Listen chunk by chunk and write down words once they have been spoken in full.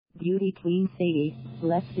Beauty Queen Saeed,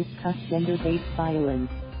 let's discuss gender-based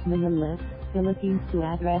violence. Manila, Philippines. To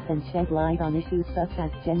address and shed light on issues such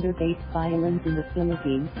as gender-based violence in the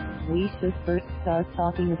Philippines, we should first start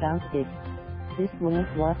talking about it. This was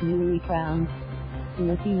newly crowned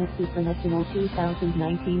Filipino Supranational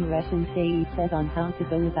 2019 Russian Saeed said on how to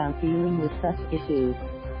go about dealing with such issues.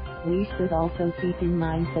 We should also keep in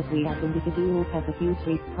mind that we as individuals have a huge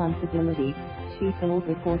responsibility, she told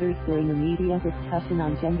reporters during a media discussion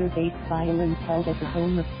on gender-based violence held at the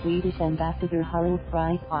home of Swedish Ambassador Harold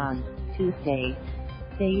Fries on Tuesday.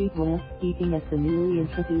 Saeed was speaking as the newly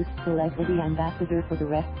introduced celebrity ambassador for the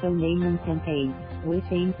Resto Naman campaign, which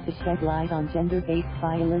aims to shed light on gender-based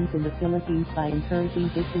violence in the Philippines by encouraging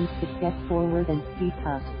victims to step forward and speak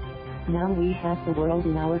up. Now we have the world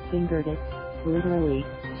in our fingertips, literally,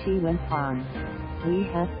 she went on. We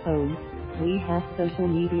have phones, we have social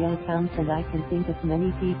media accounts, and I can think of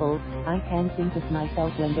many people. I can think of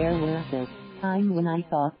myself when there was a time when I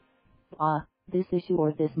thought, this issue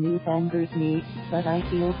or this news angers me, but I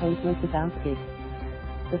feel hopeless about it.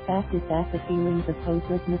 The fact is that the feelings of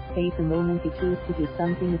hopelessness face a moment you choose to do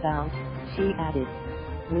something about, she added.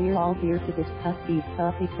 We're all here to discuss these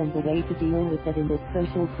topics, and the way to deal with it in this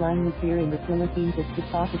social climate here in the Philippines is to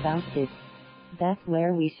talk about it. That's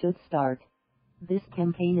where we should start. This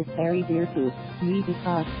campaign is very dear to me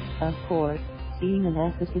because, of course, being an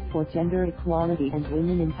advocate for gender equality and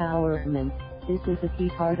women empowerment, this is a key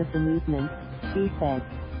part of the movement, she said.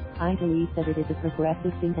 I believe that it is a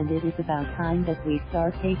progressive thing, and it is about time that we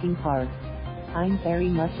start taking part. I'm very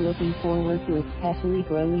much looking forward to especially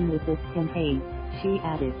growing with this campaign, she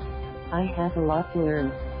added. I have a lot to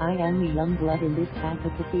learn. I am a young blood in this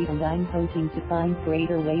advocacy, and I'm hoping to find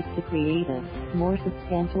greater ways to create a more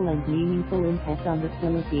substantial and meaningful impact on the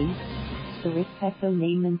Philippines. The Resto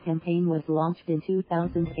Naman campaign was launched in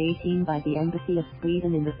 2018 by the Embassy of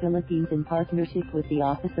Sweden in the Philippines in partnership with the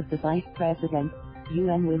Office of the Vice President,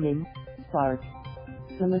 UN Women, Spark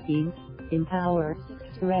Philippines, Empower,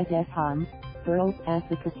 Red Hans, Girls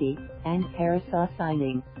Advocacy, and Parasa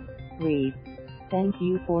signing. Read. Thank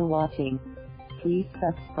you for watching. Please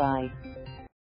subscribe.